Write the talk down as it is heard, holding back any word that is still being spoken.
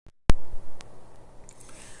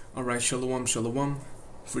Alright, shalom, shalom.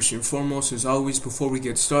 First and foremost, as always, before we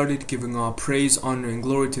get started, giving all praise, honor, and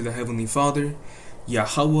glory to the Heavenly Father,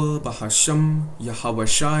 Yahweh, Bahasham, Yahweh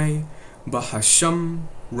Shai, Bahasham,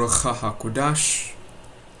 Ruach HaKodash.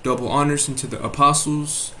 Double honors unto the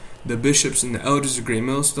apostles, the bishops, and the elders of Great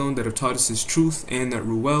Millstone that have taught us His truth and that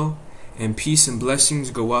rule well, and peace and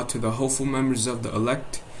blessings go out to the hopeful members of the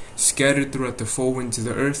elect, scattered throughout the four winds of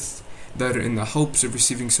the earth, that are in the hopes of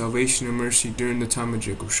receiving salvation and mercy during the time of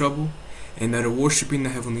Jacob's trouble, and that are worshiping the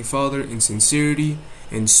Heavenly Father in sincerity,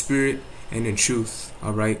 in spirit, and in truth.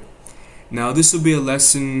 Alright? Now this will be a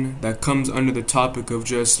lesson that comes under the topic of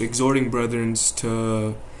just exhorting brethren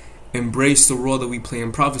to embrace the role that we play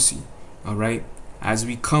in prophecy. Alright? As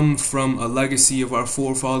we come from a legacy of our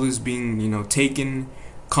forefathers being, taken,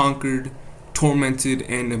 conquered, tormented,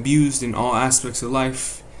 and abused in all aspects of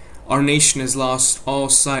life, our nation has lost all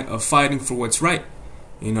sight of fighting for what's right.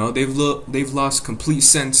 They've lost complete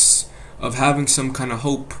sense of having some kind of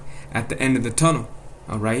hope at the end of the tunnel.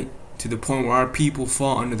 Alright? To the point where our people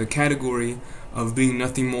fall under the category of being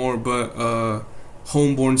nothing more but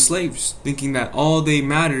homeborn slaves, thinking that all they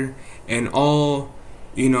matter and all,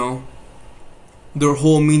 their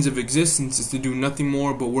whole means of existence is to do nothing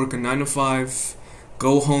more but work a 9 to 5,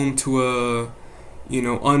 go home to a,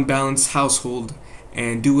 unbalanced household,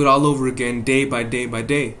 and do it all over again day by day by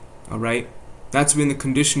day. Alright? That's been the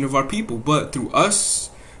condition of our people. But through us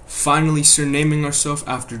finally surnaming ourselves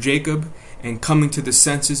after Jacob and coming to the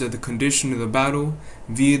senses of the condition of the battle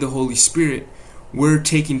via the Holy Spirit, we're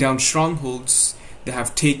taking down strongholds that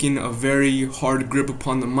have taken a very hard grip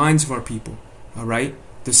upon the minds of our people. Alright?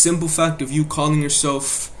 The simple fact of you calling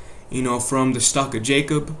yourself, from the stock of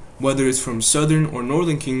Jacob, whether it's from southern or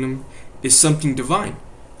northern kingdom, is something divine.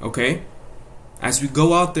 Okay? As we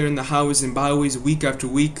go out there in the highways and byways week after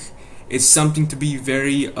week, it's something to be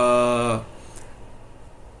very, I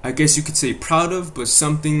guess you could say proud of, but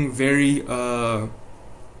something very,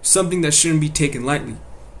 something that shouldn't be taken lightly.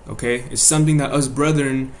 Okay? It's something that us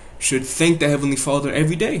brethren should thank the Heavenly Father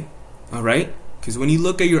every day. Alright? Because when you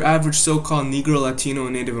look at your average so-called Negro, Latino,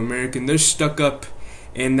 and Native American, they're stuck up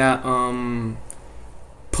in that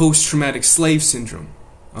post-traumatic slave syndrome.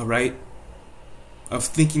 Alright? Of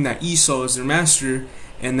thinking that Esau is their master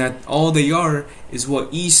and that all they are is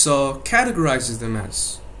what Esau categorizes them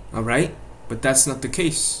as. Alright? But that's not the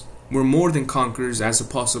case. We're more than conquerors, as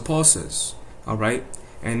Apostle Paul says. Alright?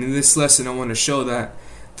 And in this lesson I want to show that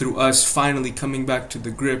through us finally coming back to the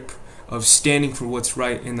grip of standing for what's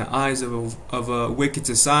right in the eyes of a wicked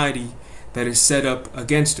society that is set up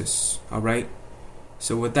against us. Alright?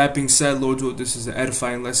 So with that being said, Lord's will, this is an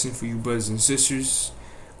edifying lesson for you brothers and sisters.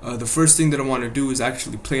 The first thing that I want to do is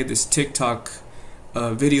actually play this TikTok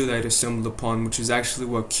video that I stumbled upon, which is actually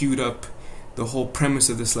what queued up the whole premise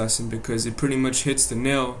of this lesson, because it pretty much hits the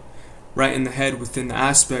nail right in the head within the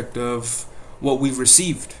aspect of what we've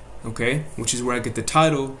received, okay? Which is where I get the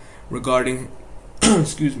title regarding,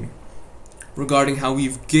 regarding how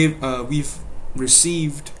we've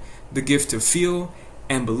received the gift to feel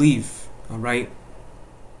and believe, alright?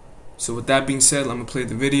 So with that being said, I'm going to play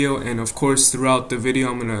the video, and of course throughout the video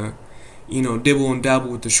I'm going to, dibble and dabble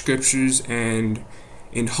with the scriptures and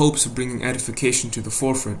in hopes of bringing edification to the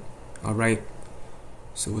forefront. Alright?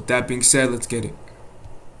 So with that being said, let's get it.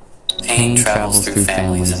 Pain travels through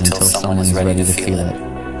families until someone is ready to feel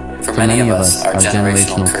it. For many of us, our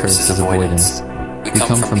generational curse is avoidance. We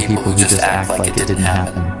come from people who just act like it didn't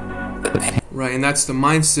happen. Right, and that's the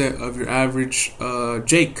mindset of your average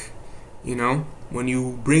Jake, When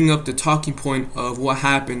you bring up the talking point of what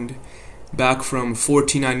happened back from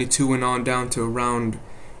 1492 and on down to around,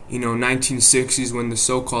 1960s when the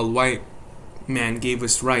so-called white man gave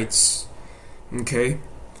us rights, okay?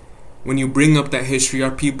 When you bring up that history,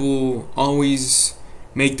 our people always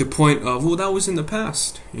make the point of, well, that was in the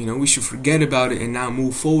past. We should forget about it and now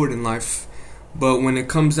move forward in life. But when it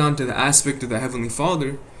comes down to the aspect of the Heavenly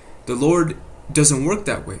Father, the Lord doesn't work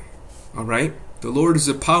that way, alright? The Lord is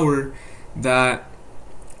a power that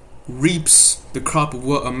reaps the crop of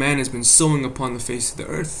what a man has been sowing upon the face of the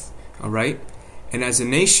earth. Alright? And as a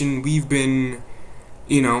nation, we've been,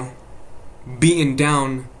 beaten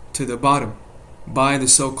down to the bottom by the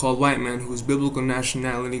so-called white man whose biblical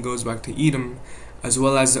nationality goes back to Edom, as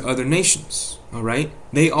well as the other nations. Alright?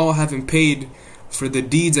 They all haven't paid for the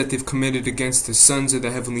deeds that they've committed against the sons of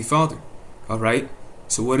the Heavenly Father. Alright?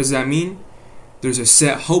 So what does that mean? There's a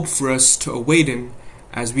set hope for us to await Him,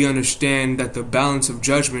 as we understand that the balance of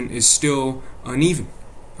judgment is still uneven.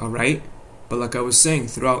 Alright? But like I was saying,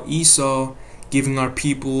 throughout Esau giving our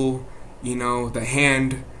people, the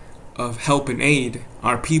hand of help and aid,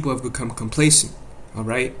 our people have become complacent.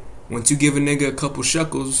 Alright? Once you give a nigga a couple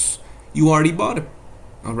shekels, you already bought him.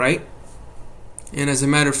 Alright? And as a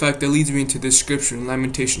matter of fact, that leads me into this scripture in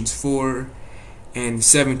Lamentations 4 and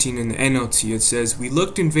 17 in the NLT. It says, "We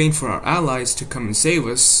looked in vain for our allies to come and save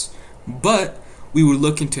us, but we were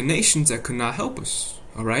looking to nations that could not help us."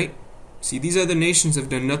 Alright? See, these other nations have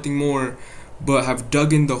done nothing more but have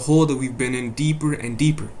dug in the hole that we've been in deeper and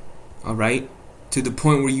deeper. Alright? To the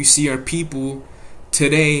point where you see our people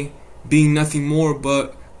today being nothing more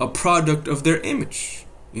but a product of their image.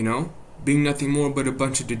 You know? Being nothing more but a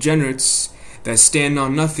bunch of degenerates that stand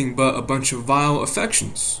on nothing but a bunch of vile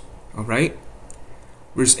affections. Alright?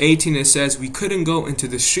 Verse 18, it says, "We couldn't go into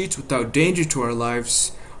the streets without danger to our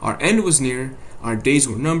lives. Our end was near. Our days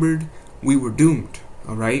were numbered. We were doomed."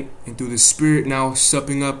 Alright? And through the Spirit now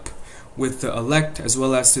supping up with the elect as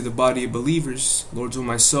well as to the body of believers, Lord's what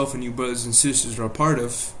myself and you brothers and sisters are a part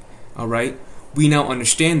of, alright, we now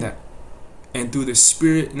understand that. And through the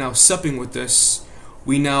Spirit now supping with us,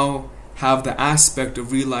 we now have the aspect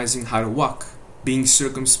of realizing how to walk, being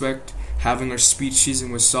circumspect, having our speech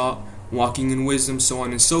seasoned with salt, walking in wisdom, so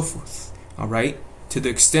on and so forth. Alright? To the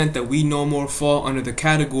extent that we no more fall under the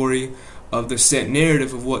category of the set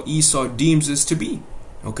narrative of what Esau deems us to be.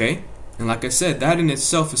 Okay? And like I said, that in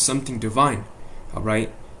itself is something divine.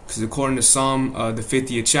 Alright? Because according to Psalm, the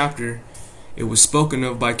 50th chapter, it was spoken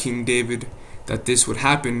of by King David that this would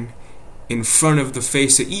happen in front of the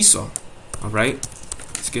face of Esau. Alright?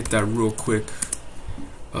 Let's get that real quick.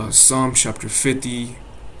 Psalm chapter 50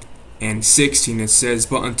 and 16, it says,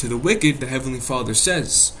 "But unto the wicked the Heavenly Father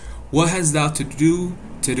says, What hast thou to do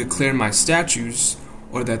to declare my statutes,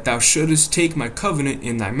 or that thou shouldest take my covenant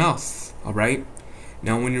in thy mouth?" Alright?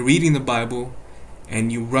 Now when you're reading the Bible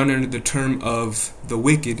and you run under the term of the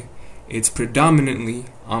wicked, it's predominantly,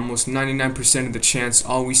 almost 99% of the chance,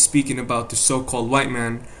 always speaking about the so-called white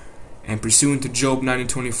man. And pursuant to Job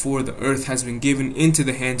 90:24, the earth has been given into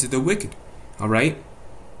the hands of the wicked. Alright?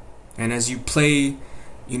 And as you play,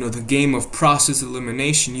 the game of process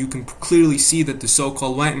elimination, you can clearly see that the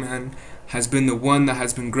so-called white man has been the one that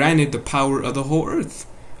has been granted the power of the whole earth.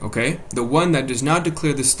 Okay? The one that does not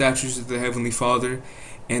declare the statutes of the Heavenly Father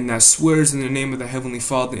and that swears in the name of the Heavenly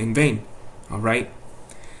Father in vain. Alright?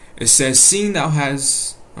 It says, seeing thou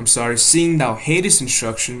hatest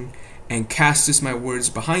instruction and castest my words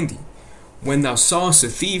behind thee. When thou sawest a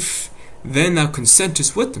thief, then thou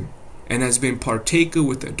consentest with him, and hast been partaker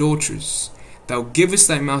with adulterers. Thou givest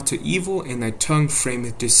thy mouth to evil, and thy tongue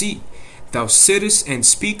frameth deceit. Thou sittest and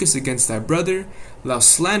speakest against thy brother, thou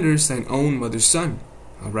slanderest thine own mother's son.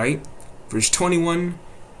 Alright? Verse 21,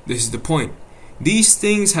 this is the point. These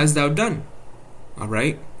things hast thou done.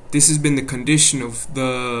 Alright? This has been the condition of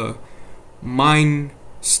the mind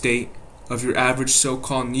state of your average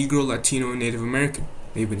so-called Negro, Latino, and Native American.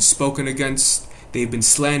 They've been spoken against, they've been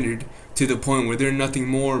slandered to the point where they're nothing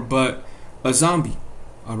more but a zombie.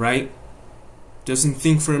 Alright? Doesn't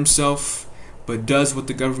think for himself, but does what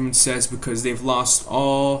the government says because they've lost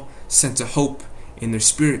all sense of hope in their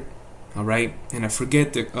spirit. Alright? And I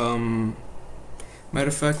forget that, matter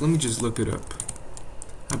of fact, let me just look it up.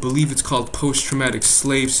 I believe it's called post-traumatic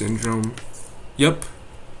slave syndrome. Yep.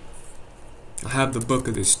 I have the book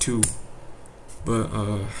of this too, but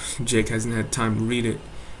Jake hasn't had time to read it.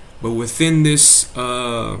 But within this,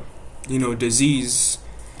 disease,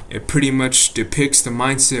 it pretty much depicts the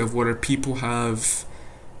mindset of what our people have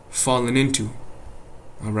fallen into.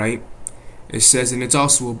 Alright? It says, and it's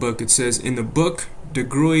also a book, it says, in the book, de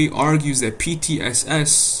Groot argues that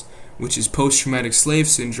PTSS, which is post-traumatic slave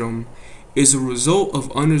syndrome, is a result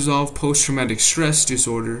of unresolved post-traumatic stress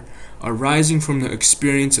disorder arising from the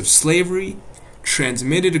experience of slavery,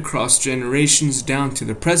 transmitted across generations down to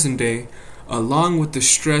the present day, along with the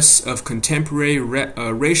stress of contemporary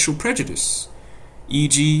racial prejudice,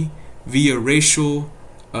 e.g. via racial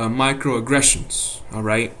microaggressions.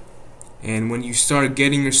 Alright? And when you start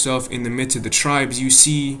getting yourself in the midst of the tribes, you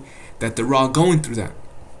see that they're all going through that.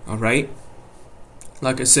 Alright?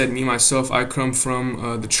 Like I said, me myself, I come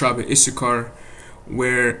from the tribe of Issachar,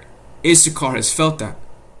 where Issachar has felt that,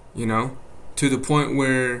 to the point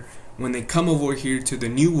where when they come over here to the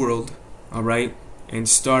New World, alright, and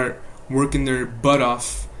start working their butt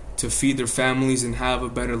off to feed their families and have a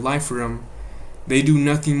better life for them, they do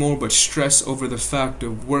nothing more but stress over the fact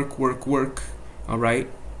of work, alright,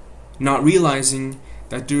 not realizing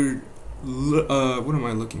that they're, what am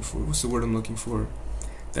I looking for? What's the word I'm looking for?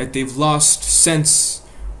 That they've lost sense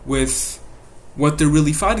with what they're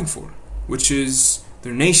really fighting for, which is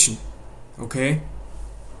their nation. Okay?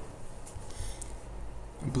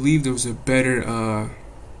 I believe there was a better,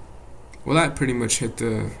 that pretty much hit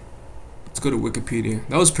the, let's go to Wikipedia.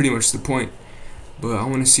 That was pretty much the point. but I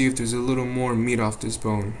want to see if there's a little more meat off this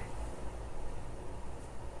bone.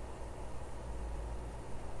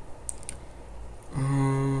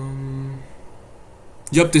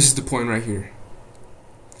 Yep, this is the point right here.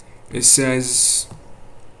 It says,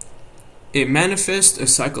 it manifests a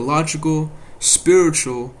psychological,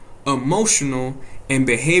 spiritual, emotional, and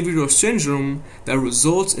behavioral syndrome that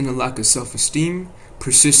results in a lack of self-esteem,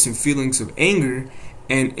 persistent feelings of anger,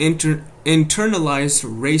 and internalized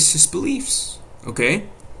racist beliefs. Okay?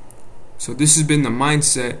 So this has been the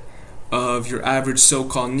mindset of your average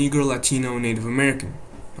so-called Negro, Latino, Native American.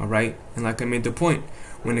 Alright? And like I made the point,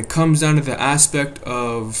 when it comes down to the aspect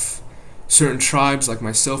of certain tribes like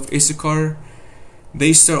myself, Issachar,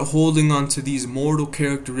 they start holding on to these mortal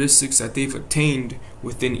characteristics that they've attained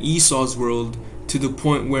within Esau's world, to the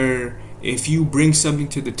point where if you bring something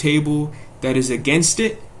to the table that is against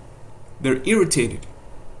it, they're irritated.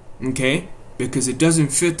 Okay? Because it doesn't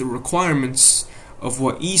fit the requirements of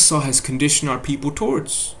what Esau has conditioned our people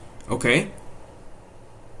towards. Okay?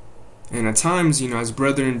 And at times, as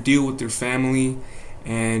brethren deal with their family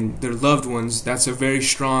and their loved ones, that's a very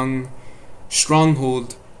strong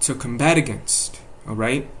stronghold to combat against.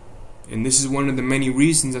 Alright? And this is one of the many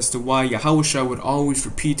reasons as to why Yahushua would always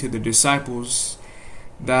repeat to the disciples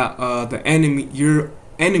that your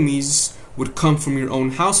enemies would come from your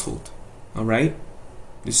own household. Alright?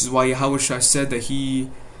 This is why Yahushua said that he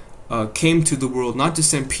came to the world not to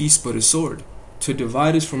send peace but a sword, to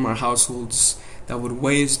divide us from our households, that would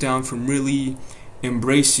weigh us down from really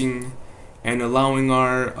embracing and allowing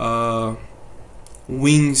our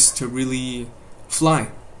wings to really fly.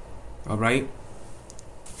 Alright?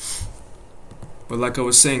 But like I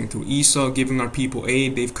was saying, through Esau giving our people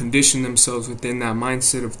aid, they've conditioned themselves within that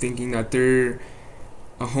mindset of thinking that they're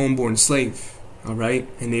a homeborn slave. Alright?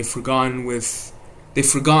 And they've forgotten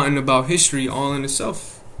about history all in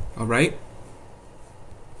itself. Alright?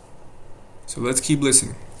 So let's keep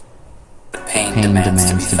listening. Pain demands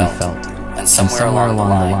to be felt. And somewhere along the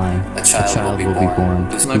line, a child will be born.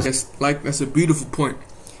 That's a beautiful point.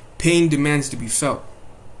 Pain demands to be felt.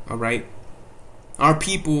 Alright? Our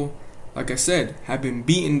people, like I said, have been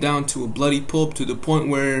beaten down to a bloody pulp, to the point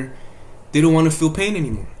where they don't want to feel pain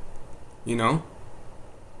anymore.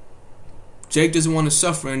 Jake doesn't want to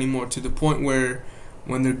suffer anymore, to the point where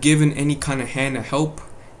when they're given any kind of hand of help,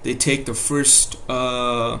 they take the first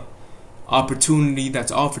opportunity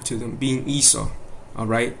that's offered to them, being Esau.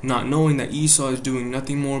 Alright? Not knowing that Esau is doing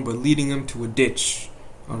nothing more but leading them to a ditch.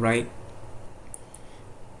 Alright?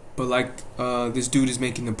 But like this dude is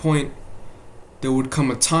making the point, there would come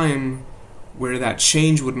a time where that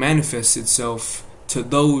change would manifest itself to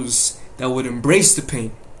those that would embrace the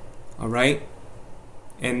pain. Alright?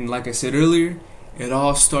 And like I said earlier, it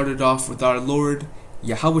all started off with our Lord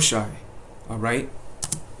Yahushua. Alright?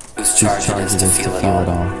 Whose charge it is to feel it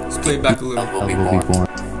all. Let's play it back a little. Will be born.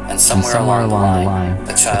 And somewhere along the line,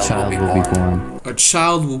 a child will be born. A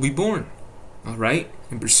child will be born. Alright?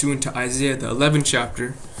 And pursuant to Isaiah, the 11th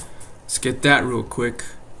chapter, let's get that real quick.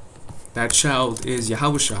 That child is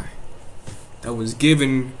Yahushua, that was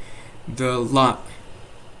given the lot,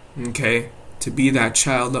 okay, to be that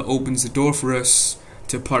child that opens the door for us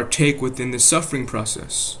to partake within the suffering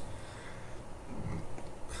process.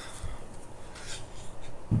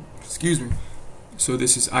 Excuse me. So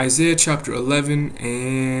this is Isaiah chapter 11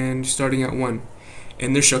 and starting at 1.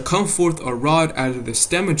 And there shall come forth a rod out of the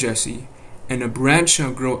stem of Jesse, and a branch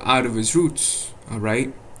shall grow out of his roots.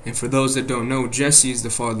 Alright? And for those that don't know, Jesse is the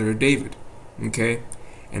father of David. Okay?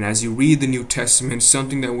 And as you read the New Testament,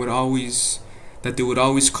 something that they would always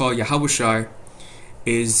call Yahushua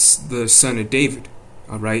is the son of David.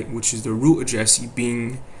 Alright? Which is the root of Jesse,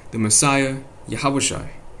 being the Messiah, Yahushua.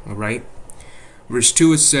 Alright? Verse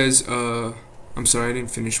 2, it says, I'm sorry, I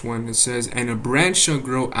didn't finish 1. It says, and a branch shall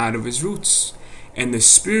grow out of his roots, and the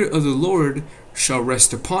Spirit of the Lord shall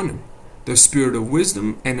rest upon him, the Spirit of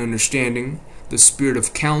wisdom and understanding, the Spirit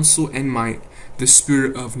of counsel and might, the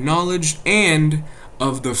Spirit of knowledge and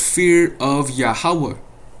of the fear of Yahweh.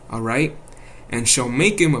 Alright? And shall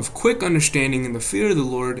make him of quick understanding in the fear of the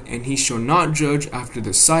Lord, and he shall not judge after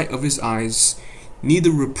the sight of his eyes,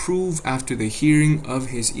 neither reprove after the hearing of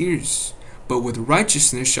his ears. But with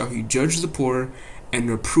righteousness shall he judge the poor, and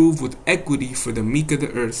reprove with equity for the meek of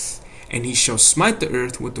the earth. And he shall smite the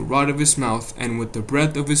earth with the rod of his mouth, and with the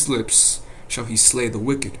breath of his lips shall he slay the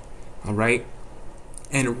wicked. Alright?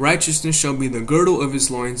 And righteousness shall be the girdle of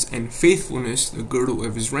his loins, and faithfulness the girdle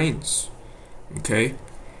of his reins. Okay?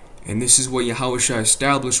 And this is what Yahushua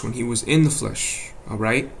established when he was in the flesh.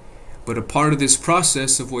 Alright? But a part of this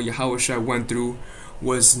process of what Yahushua went through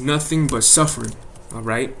was nothing but suffering.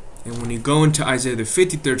 Alright? And when you go into Isaiah the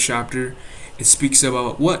 53rd chapter, it speaks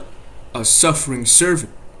about what? A suffering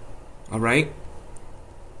servant. Alright?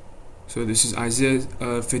 So this is Isaiah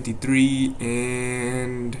 53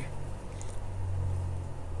 and...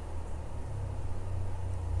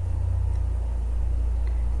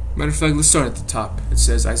 Matter of fact, let's start at the top. It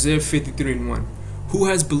says Isaiah 53 and 1. Who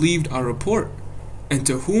has believed our report? And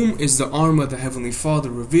to whom is the arm of the Heavenly Father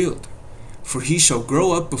revealed? For he shall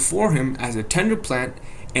grow up before him as a tender plant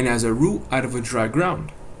and as a root out of a dry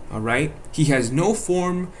ground. Alright? He has no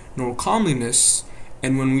form nor comeliness,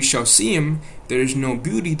 and when we shall see him, there is no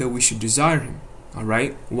beauty that we should desire him.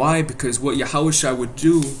 Alright? Why? Because what Yahushua would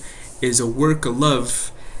do is a work of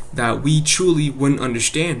love that we truly wouldn't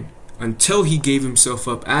understand until he gave himself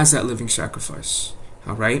up as that living sacrifice.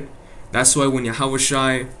 Alright? That's why when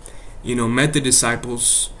Yahushua, met the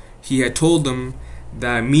disciples, he had told them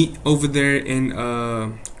that meet over there in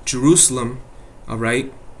Jerusalem,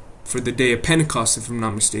 alright, for the day of Pentecost, if I'm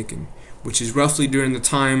not mistaken, which is roughly during the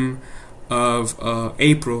time of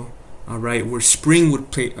April, alright, where spring would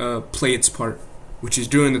play its part, which is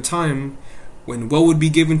during the time when what would be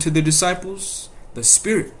given to the disciples? The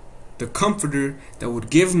Spirit, the Comforter that would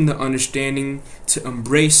give them the understanding to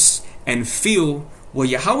embrace and feel what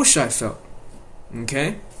Yahushua felt.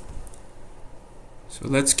 Okay? So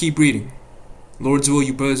let's keep reading. Lord's will,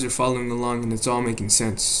 you brothers are following along and it's all making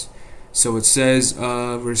sense. So it says,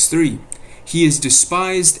 verse 3, he is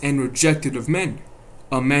despised and rejected of men,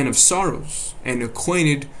 a man of sorrows and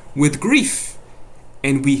acquainted with grief.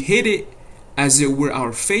 And we hid it as it were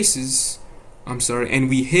our faces. And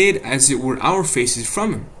we hid as it were our faces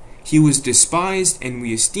from him. He was despised, and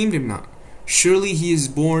we esteemed him not. Surely he has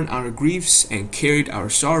borne our griefs and carried our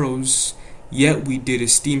sorrows, yet we did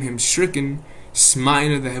esteem him stricken,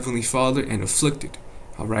 smitten of the Heavenly Father, and afflicted.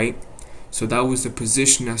 Alright? So that was the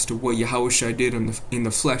position as to what Yahushua did in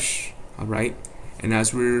the flesh. Alright? And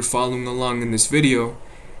as we're following along in this video,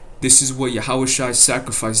 this is what Yahushua's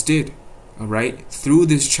sacrifice did. Alright? Through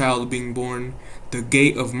this child being born, the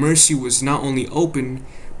gate of mercy was not only open,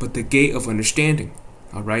 but the gate of understanding.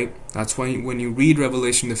 Alright? That's why when you read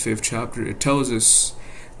Revelation, the 5th chapter, it tells us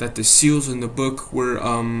that the seals in the book were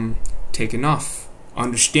taken off.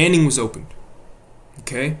 Understanding was opened.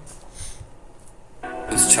 Okay?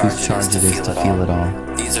 Whose charge it is to feel it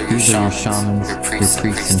all. These are your shamans, your priests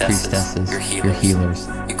and priestesses, your healers.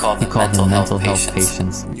 You call them mental health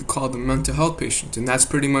patients. You call them mental health patients. And that's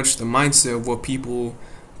pretty much the mindset of what people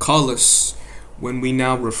call us when we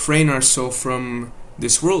now refrain ourselves from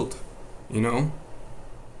this world.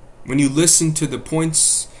 When you listen to the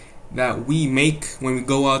points that we make when we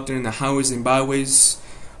go out there in the highways and byways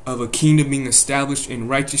of a kingdom being established in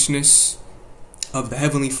righteousness, of the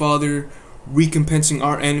Heavenly Father recompensing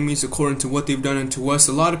our enemies according to what they've done unto us,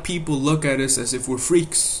 a lot of people look at us as if we're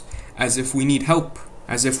freaks, as if we need help,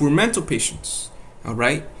 as if we're mental patients.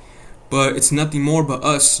 Alright? But it's nothing more but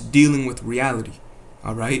us dealing with reality.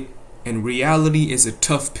 Alright? And reality is a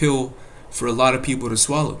tough pill for a lot of people to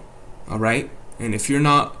swallow. Alright? And if you're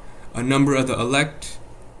not a number of the elect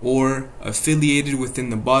or affiliated within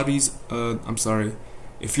the bodies,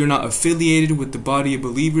 if you're not affiliated with the body of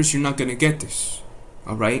believers, you're not going to get this.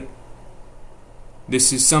 Alright?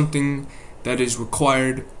 This is something that is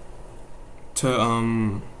required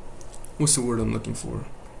to, what's the word I'm looking for?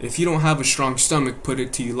 If you don't have a strong stomach, put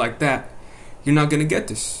it to you like that, you're not going to get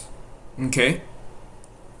this. Okay?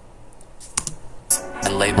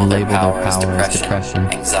 And label their power as depression,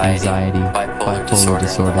 anxiety, bipolar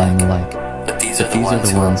disorder, and the like. But these are the ones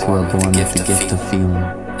who are born with the gift of feeling.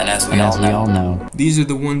 And as we all know, these are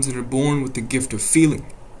the ones that are born with the gift of feeling.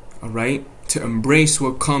 Alright? To embrace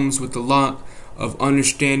what comes with the lot of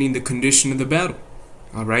understanding the condition of the battle.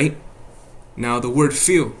 Alright? Now the word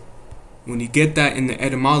feel, when you get that in the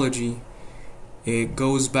etymology, it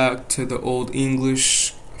goes back to the Old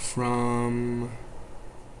English from,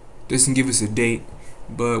 doesn't give us a date,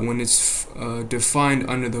 but when it's defined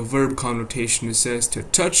under the verb connotation, it says to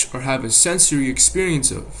touch or have a sensory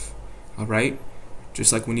experience of. Alright?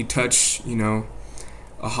 Just like when you touch, a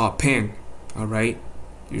hot pan. Alright?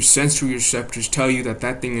 Your sensory receptors tell you that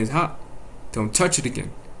that thing is hot. Don't touch it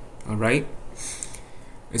again. Alright?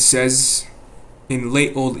 It says in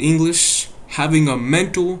late Old English, having a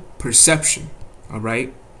mental perception.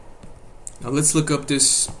 Alright? Now let's look up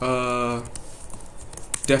this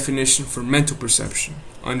definition for mental perception.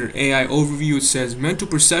 Under AI overview, it says mental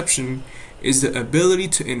perception is the ability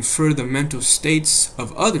to infer the mental states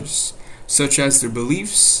of others, such as their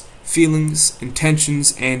beliefs, feelings,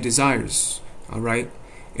 intentions, and desires. Alright?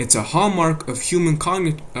 It's a hallmark of human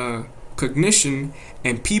cognition,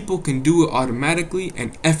 and people can do it automatically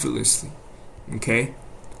and effortlessly. Okay?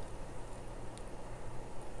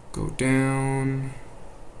 Go down.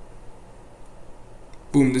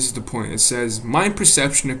 Boom, this is the point. It says, mind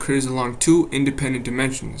perception occurs along two independent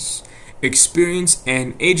dimensions, experience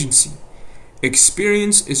and agency.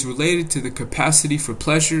 Experience is related to the capacity for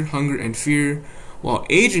pleasure, hunger, and fear, while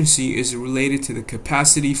agency is related to the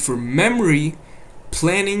capacity for memory,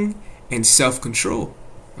 planning, and self-control.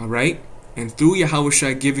 Alright? And through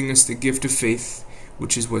Yahushua giving us the gift of faith,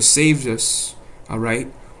 which is what saves us,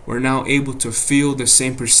 alright, we're now able to feel the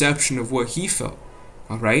same perception of what he felt.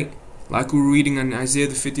 Alright? Like we were reading in Isaiah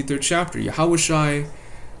the 53rd chapter, Yahushua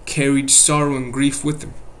carried sorrow and grief with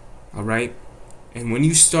him. Alright? And when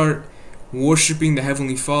you start worshiping the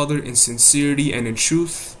Heavenly Father in sincerity and in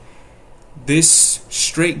truth, this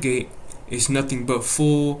straight gate is nothing but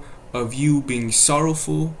full of you being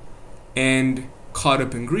sorrowful and caught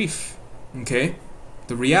up in grief. Okay?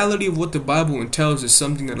 The reality of what the Bible entails is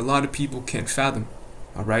something that a lot of people can't fathom.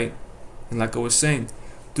 Alright? And like I was saying,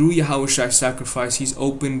 through Yahushua's sacrifice, he's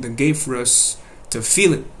opened the gate for us to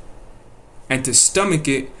feel it and to stomach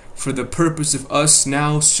it for the purpose of us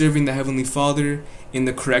now serving the Heavenly Father in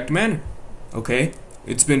the correct manner. Okay?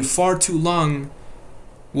 It's been far too long.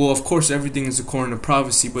 Well, of course, everything is according to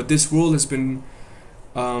prophecy, but this world has been,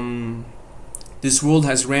 this world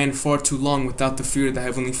has ran far too long without the fear of the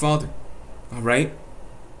Heavenly Father. Alright?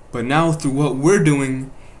 But now, through what we're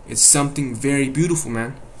doing, it's something very beautiful,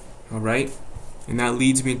 man. Alright? And that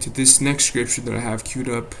leads me into this next scripture that I have queued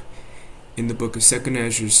up in the book of 2nd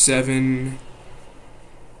Ezra 7.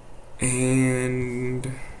 And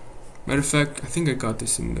matter of fact, I think I got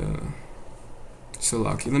this in the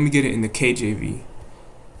Salaki. Let me get it in the KJV,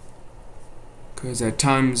 because at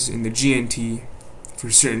times in the GNT, for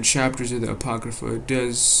certain chapters of the Apocrypha, it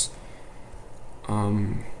does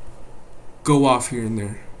go off here and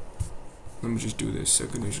there. Let me just do this.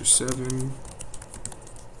 2nd Ezra 7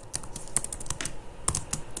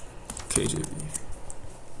 KJV.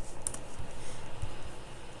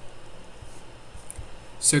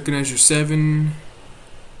 2nd Ezra 7,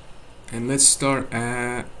 and let's start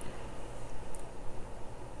at,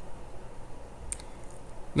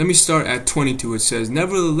 let me start at 22. It says,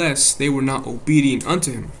 nevertheless they were not obedient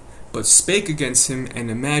unto him, but spake against him,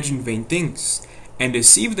 and imagined vain things, and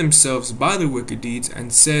deceived themselves by their wicked deeds,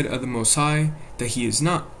 and said of the Most High that he is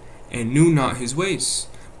not, and knew not his ways.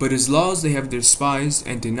 But his laws they have despised,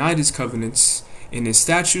 and denied his covenants. In his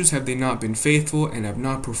statutes have they not been faithful, and have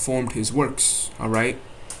not performed his works. Alright?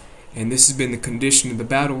 And this has been the condition of the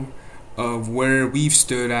battle of where we've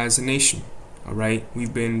stood as a nation. Alright?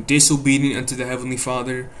 We've been disobedient unto the Heavenly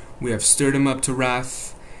Father. We have stirred him up to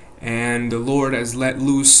wrath. And the Lord has let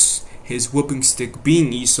loose his whooping stick,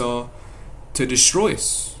 being Esau, to destroy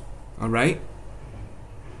us. Alright?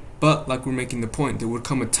 But, like we're making the point, there would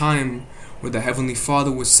come a time where the Heavenly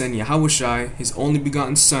Father would send Yahushua, his only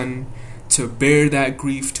begotten Son, to bear that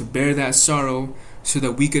grief, to bear that sorrow, so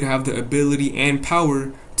that we could have the ability and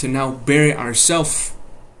power to now bear it ourselves.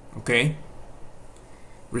 Okay?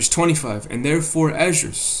 Verse 25, and therefore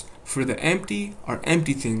Ezra's, for the empty are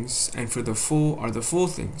empty things, and for the full are the full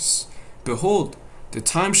things. Behold, the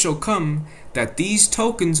time shall come that these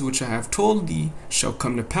tokens which I have told thee shall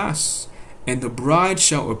come to pass, and the bride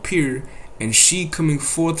shall appear, and she coming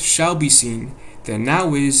forth shall be seen, that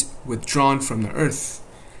now is withdrawn from the earth.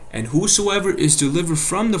 And whosoever is delivered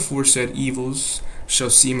from the foresaid evils shall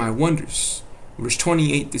see my wonders. Verse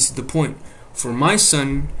 28, this is the point. For my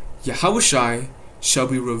son, Yahushua, shall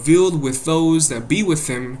be revealed with those that be with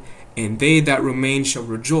him, and they that remain shall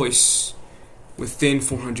rejoice within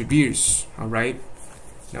 400 years. Alright?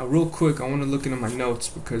 Now real quick, I want to look into my notes,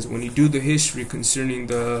 because when you do the history concerning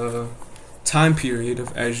the time period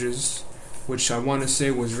of Ezra's, which I want to say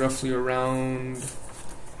was roughly around,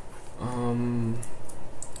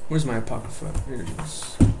 where's my Apocrypha? Here it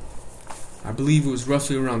is. I believe it was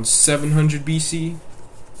roughly around 700 BC.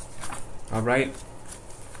 Alright?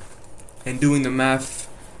 And doing the math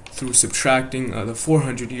through subtracting the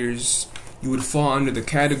 400 years, you would fall under the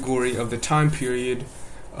category of the time period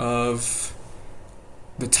of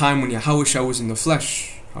the time when Yahushua was in the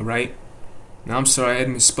flesh. Alright? Now I'm sorry I had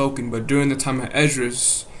misspoken, but during the time of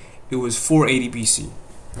Ezra's, it was 480 BC.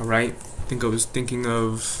 Alright? I think I was thinking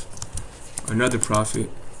of another prophet.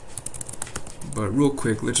 But real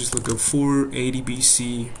quick, let's just look up 480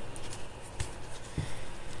 BC.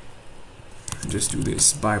 Just do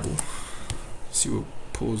this Bible. See what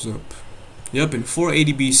pulls up. Yep, in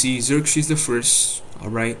 480 BC, Xerxes I,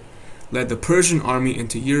 alright, led the Persian army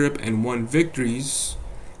into Europe and won victories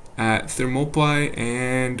at Thermopylae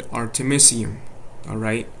and Artemisium.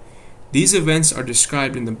 Alright. These events are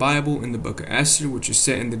described in the Bible in the book of Esther, which is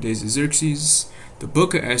set in the days of Xerxes. The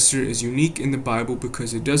book of Esther is unique in the Bible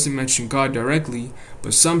because it doesn't mention God directly,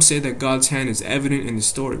 but some say that God's hand is evident in the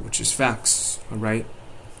story, which is facts, alright?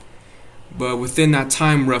 But within that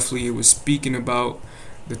time, roughly, it was speaking about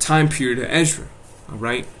the time period of Ezra,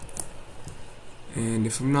 alright? And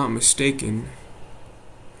if I'm not mistaken,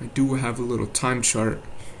 I do have a little time chart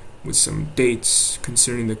with some dates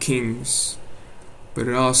concerning the kings, but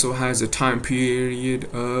it also has a time period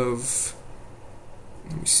of,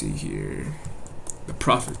 let me see here, the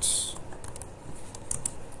prophets.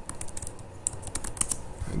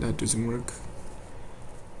 That doesn't work.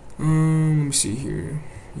 Let me see here.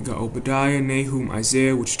 You got Obadiah, Nahum,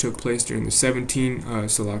 Isaiah, which took place during the 700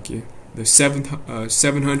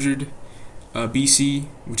 BC,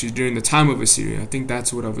 which is during the time of Assyria. I think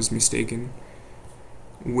that's what I was mistaken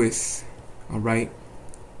with. Alright.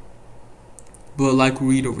 But like we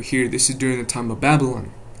read over here, this is during the time of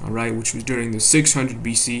Babylon, alright, which was during the 600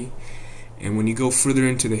 BC. And when you go further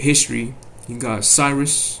into the history, you got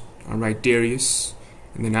Cyrus, alright, Darius,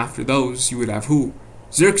 and then after those, you would have who?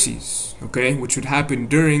 Xerxes, okay, which would happen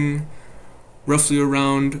during roughly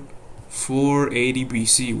around 480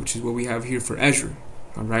 BC, which is what we have here for Ezra,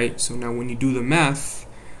 alright. So now when you do the math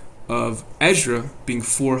of Ezra being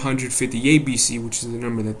 458 BC, which is the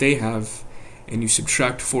number that they have, and you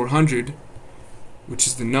subtract 400, which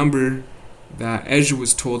is the number that Ezra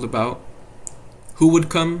was told about, who would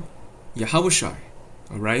come? Yahushua,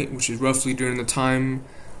 alright, which is roughly during the time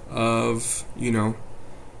of, the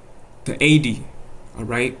AD,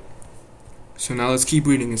 alright. So now let's keep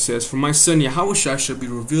reading. It says, "For my son Yahushua shall be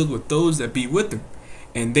revealed with those that be with him,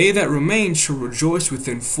 and they that remain shall rejoice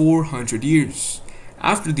within 400 years.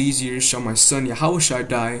 After these years shall my son Yahushua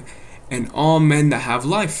die, and all men that have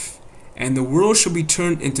life. And the world shall be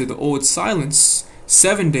turned into the old silence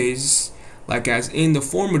 7 days, like as in the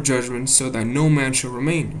former judgment, so that no man shall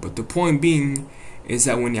remain." But the point being is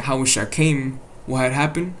that when Yahushua came, what had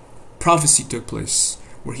happened? Prophecy took place,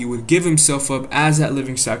 where he would give himself up as that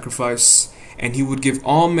living sacrifice, and he would give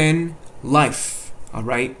all men life,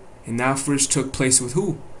 alright? And that first took place with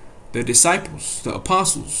who? The disciples, the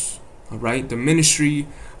apostles, alright? The ministry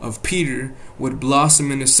of Peter would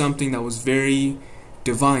blossom into something that was very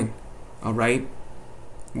divine, alright?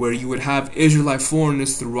 Where you would have Israelite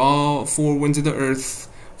foreigners through all four winds of the earth,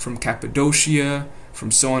 from Cappadocia,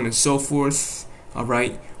 from so on and so forth,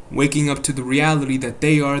 alright? Waking up to the reality that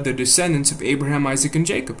they are the descendants of Abraham, Isaac, and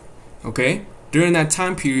Jacob, okay? During that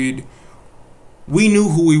time period, we knew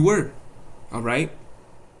who we were, alright?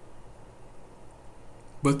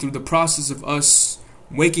 But through the process of us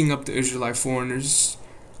waking up the Israelite foreigners,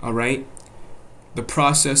 alright, the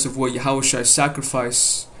process of what Yahushua's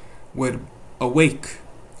sacrifice would awake,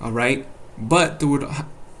 alright? But there would,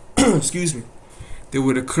 excuse me, there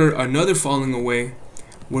would occur another falling away,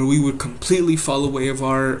 where we would completely fall away of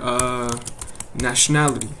our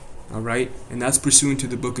nationality, alright? And that's pursuant to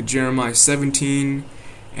the book of Jeremiah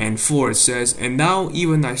 17:4. It says, "And thou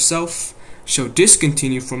even thyself shalt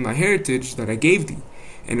discontinue from thy heritage that I gave thee,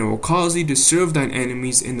 and it will cause thee to serve thine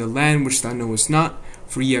enemies in the land which thou knowest not,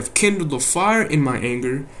 for ye have kindled a fire in my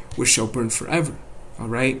anger, which shall burn forever."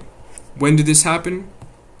 Alright? When did this happen?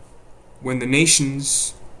 When the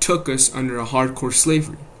nations took us under a hardcore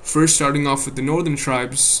slavery. First starting off with the northern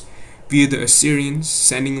tribes via the Assyrians,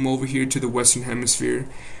 sending them over here to the Western Hemisphere,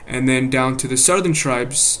 and then down to the southern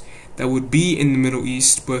tribes that would be in the Middle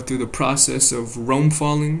East, but through the process of Rome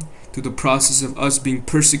falling, through the process of us being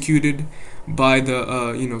persecuted by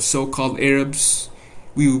the so-called Arabs,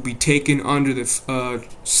 we would be taken under the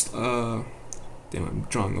damn, I'm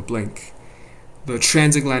drawing a blank. The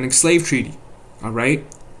Transatlantic Slave Treaty, alright?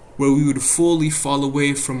 Where we would fully fall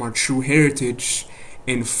away from our true heritage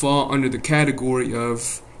and fall under the category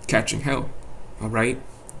of catching hell, alright?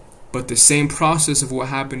 But the same process of what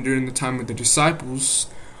happened during the time of the disciples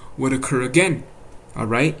would occur again,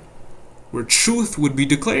 alright? Where truth would be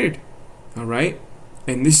declared, alright?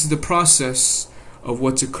 And this is the process of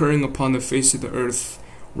what's occurring upon the face of the earth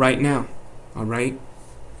right now, alright?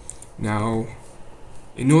 Now,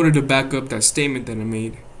 in order to back up that statement that I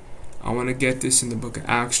made, I want to get this in the book of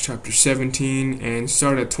Acts chapter 17 and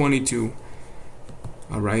start at 22,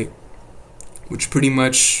 alright? Which pretty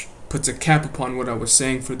much puts a cap upon what I was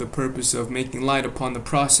saying for the purpose of making light upon the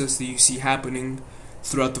process that you see happening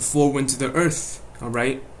throughout the four winds of the earth,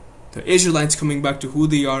 alright? The Israelites coming back to who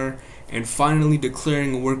they are and finally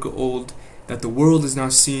declaring a work of old that the world has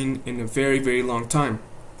not seen in a very, very long time,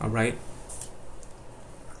 alright?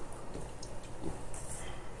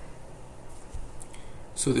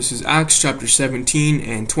 So this is Acts chapter 17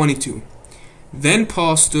 and 22. Then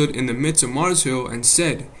Paul stood in the midst of Mars Hill and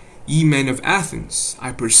said, Ye men of Athens,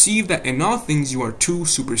 I perceive that in all things you are too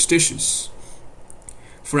superstitious.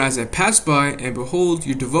 For as I passed by, and behold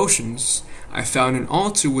your devotions, I found an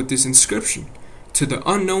altar with this inscription, To the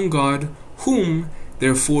unknown God, whom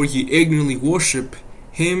therefore ye ignorantly worship,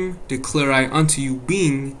 him declare I unto you,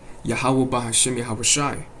 being Yahweh Bahashem Yahweh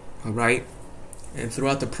Shai. Alright? And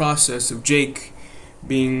throughout the process of Jake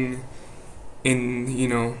being in,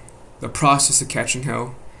 the process of catching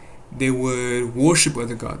hell, they would worship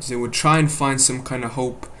other gods. They would try and find some kind of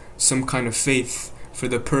hope, some kind of faith, for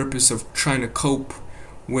the purpose of trying to cope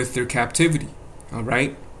with their captivity.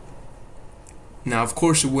 Alright? Now, of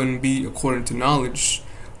course, it wouldn't be according to knowledge,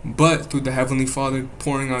 but through the Heavenly Father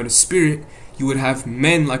pouring out His Spirit, you would have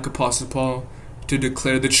men like Apostle Paul to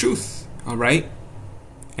declare the truth. Alright?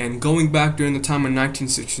 And going back during the time of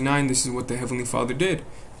 1969, this is what the Heavenly Father did.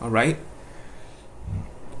 Alright?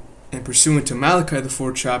 And pursuant to Malachi, the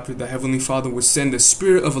 4th chapter, the Heavenly Father would send the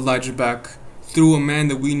spirit of Elijah back through a man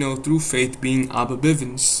that we know through faith, being Abba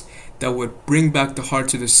Bivens, that would bring back the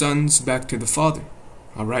hearts of the sons back to the Father.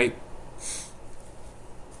 Alright?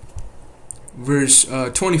 Verse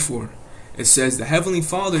 24, it says, The Heavenly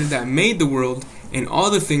Father that made the world and all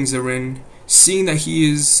the things therein, seeing that He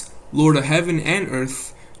is Lord of heaven and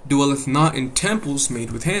earth, dwelleth not in temples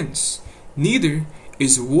made with hands, neither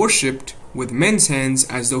is worshipped with men's hands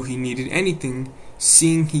as though He needed anything,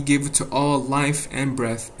 seeing He giveth to all life and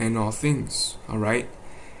breath and all things. Alright?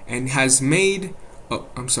 And has made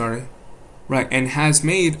and has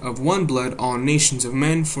made of one blood all nations of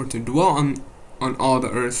men for to dwell on all the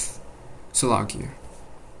earth. Salakia.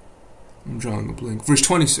 I'm drawing a blank. Verse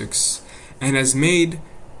 26. And has made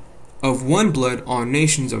of one blood all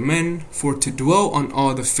nations of men for to dwell on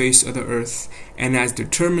all the face of the earth, and has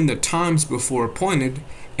determined the times before appointed,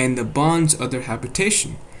 and the bonds of their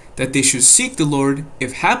habitation, that they should seek the Lord,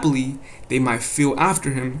 if happily they might feel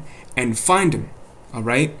after Him and find Him.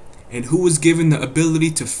 Alright? And who was given the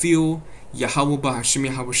ability to feel Yahweh Bahashem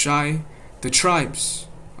Yahweh Shai? The tribes.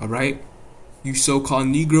 Alright? You so-called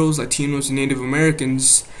Negroes, Latinos, and Native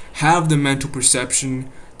Americans have the mental perception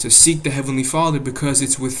to seek the Heavenly Father because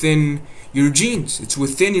it's within your genes. It's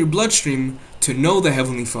within your bloodstream to know the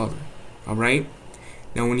Heavenly Father. Alright?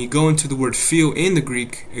 Now when you go into the word feel in the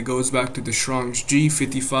Greek, it goes back to the Strong's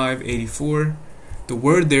G5584. The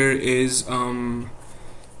word there is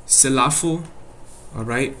selafo.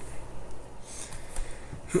 Alright?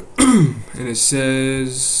 And it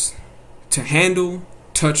says to handle,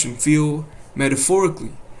 touch, and feel,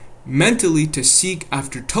 metaphorically, mentally to seek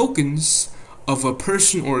after tokens of a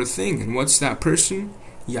person or a thing. And what's that person?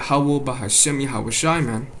 Yahweh Bahashem Yahweh Shai,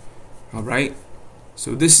 man. Alright?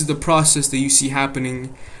 So this is the process that you see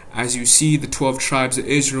happening as you see the 12 tribes of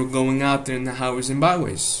Israel going out there in the highways and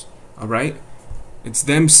byways. Alright? It's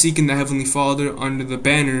them seeking the Heavenly Father under the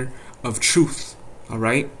banner of truth.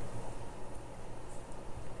 Alright?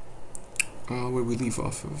 Where we leave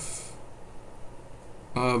off of?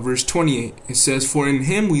 Verse 28. It says, For in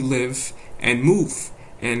Him we live and move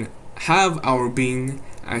and have our being,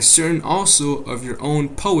 as certain also of your own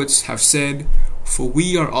poets have said, for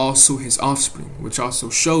we are also His offspring. Which also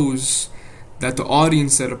shows that the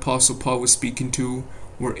audience that Apostle Paul was speaking to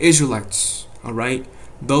were Israelites. Alright?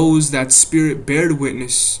 Those that Spirit bared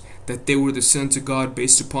witness that they were the sons of God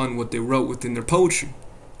based upon what they wrote within their poetry.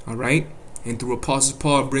 Alright? And through Apostle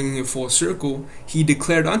Paul bringing it full circle, he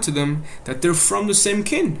declared unto them that they're from the same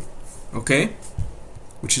kin. Okay?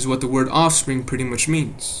 Which is what the word offspring pretty much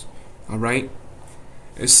means. Alright?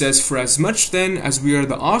 It says, For as much then as we are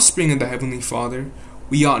the offspring of the Heavenly Father,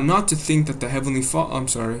 we ought not to think that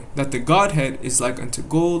that the Godhead is like unto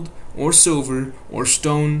gold, or silver, or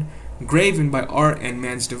stone, graven by art and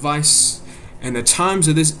man's device. And the times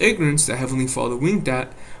of this ignorance the Heavenly Father winked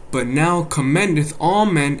at, but now commendeth all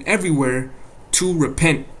men everywhere to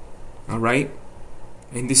repent. Alright?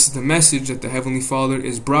 And this is the message that the Heavenly Father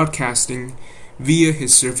is broadcasting via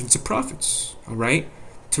His servants and prophets. Alright?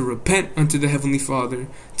 To repent unto the Heavenly Father,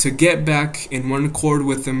 to get back in one accord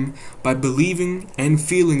with Him by believing and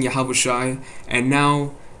feeling Yahweh Shai, and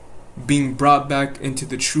now being brought back into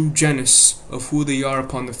the true genesis of who they are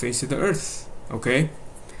upon the face of the earth. Okay?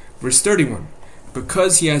 Verse 31.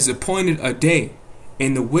 Because He has appointed a day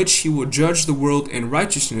in the which He will judge the world in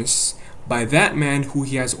righteousness by that man who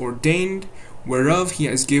He has ordained, whereof He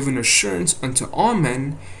has given assurance unto all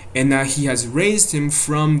men, and that He has raised Him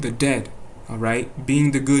from the dead. Alright?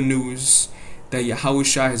 Being the good news that Yahweh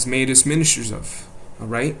Shai has made us ministers of.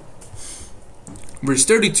 Alright? Verse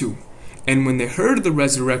 32. And when they heard of the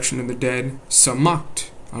resurrection of the dead, some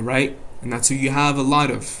mocked. Alright? And that's who you have a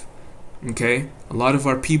lot of. Okay? A lot of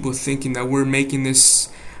our people thinking that we're making this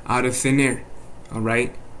out of thin air.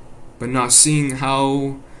 Alright? But not seeing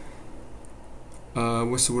how,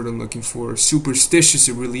 what's the word I'm looking for? Superstitious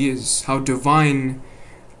it really is. How divine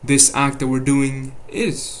this act that we're doing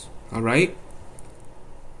is. Alright?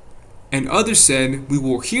 And others said, we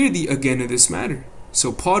will hear thee again of this matter.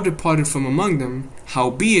 So Paul departed from among them,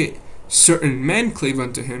 howbeit certain men clave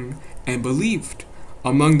unto him, and believed,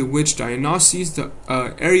 among the which Dionysius the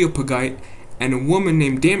Areopagite, and a woman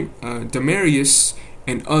named Damaris,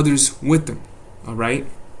 and others with them. Alright?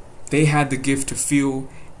 They had the gift to feel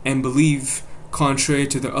and believe, contrary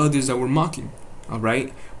to the others that were mocking.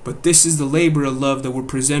 Alright? But this is the labor of love that we're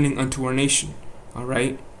presenting unto our nation.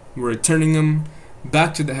 Alright? We're returning them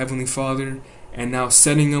back to the Heavenly Father, and now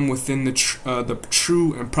setting them within the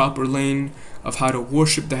true and proper lane of how to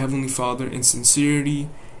worship the Heavenly Father in sincerity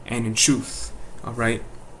and in truth. Alright?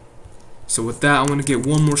 So with that, I want to get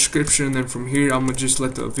one more scripture, and then from here I'm going to just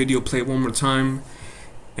let the video play one more time,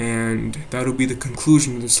 and that'll be the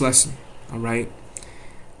conclusion of this lesson. Alright?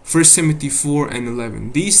 1 Timothy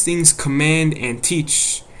 4:11. These things command and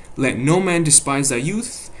teach. Let no man despise thy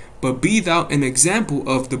youth, but be thou an example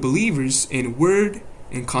of the believers in word,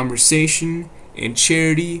 in conversation, in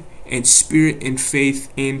charity, in spirit, in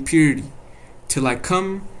faith, in purity. Till I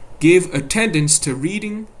come, give attendance to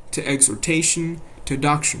reading, to exhortation, to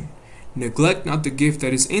doctrine. Neglect not the gift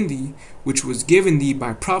that is in thee, which was given thee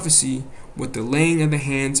by prophecy, with the laying of the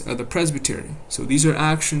hands of the presbytery. So these are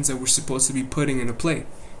actions that we're supposed to be putting into play.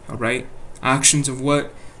 Alright? Actions of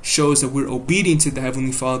what shows that we're obedient to the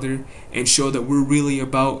Heavenly Father, and show that we're really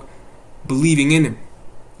about believing in Him.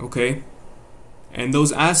 Okay? And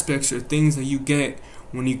those aspects are things that you get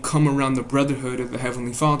when you come around the brotherhood of the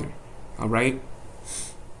Heavenly Father. Alright?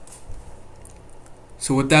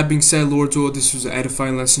 So with that being said, Lord's will, this was an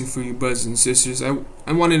edifying lesson for you brothers and sisters.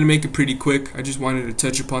 I wanted to make it pretty quick. I just wanted to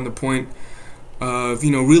touch upon the point of,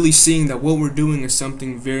 really seeing that what we're doing is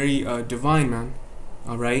something very divine, man.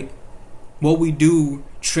 Alright? What we do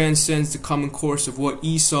transcends the common course of what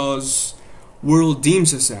Esau's world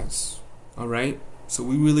deems us as. Alright? So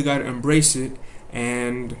we really got to embrace it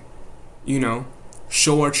and,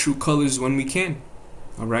 show our true colors when we can.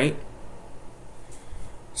 Alright?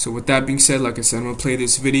 So with that being said, like I said, I'm going to play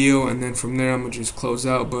this video, and then from there I'm going to just close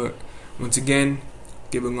out. But once again,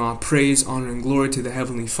 giving all praise, honor, and glory to the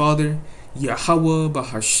Heavenly Father, Yahweh,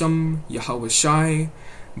 Bahasham, Yahweh Shai,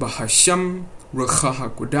 Bahasham, Ruach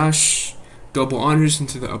HaKodesh. Double honors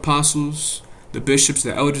unto the apostles, the bishops,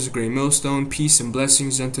 the elders, the great millstone. Peace and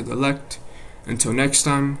blessings unto the elect. Until next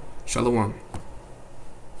time, Shalom.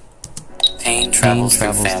 Pain travels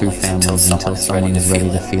through families until someone is ready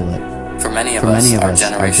to feel it. For many of us, our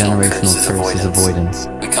generational curse is avoidance.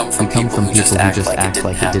 We come from people who just act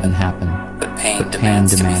like it didn't happen. But pain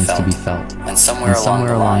demands to be felt. And somewhere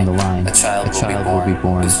along the line, a child will be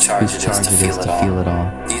born whose charge it is to feel it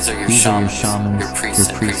all. These are your shamans, your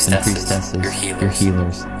priests and priestesses, your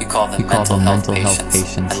healers. You call them mental health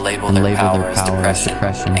patients, and label their power as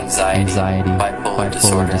depression, anxiety, bipolar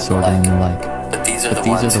disorder, and the like. But these are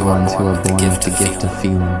the ones who are born with the gift of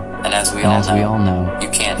feeling. And as we all know, you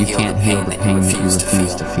can't heal the pain that you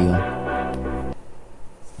refuse to feel.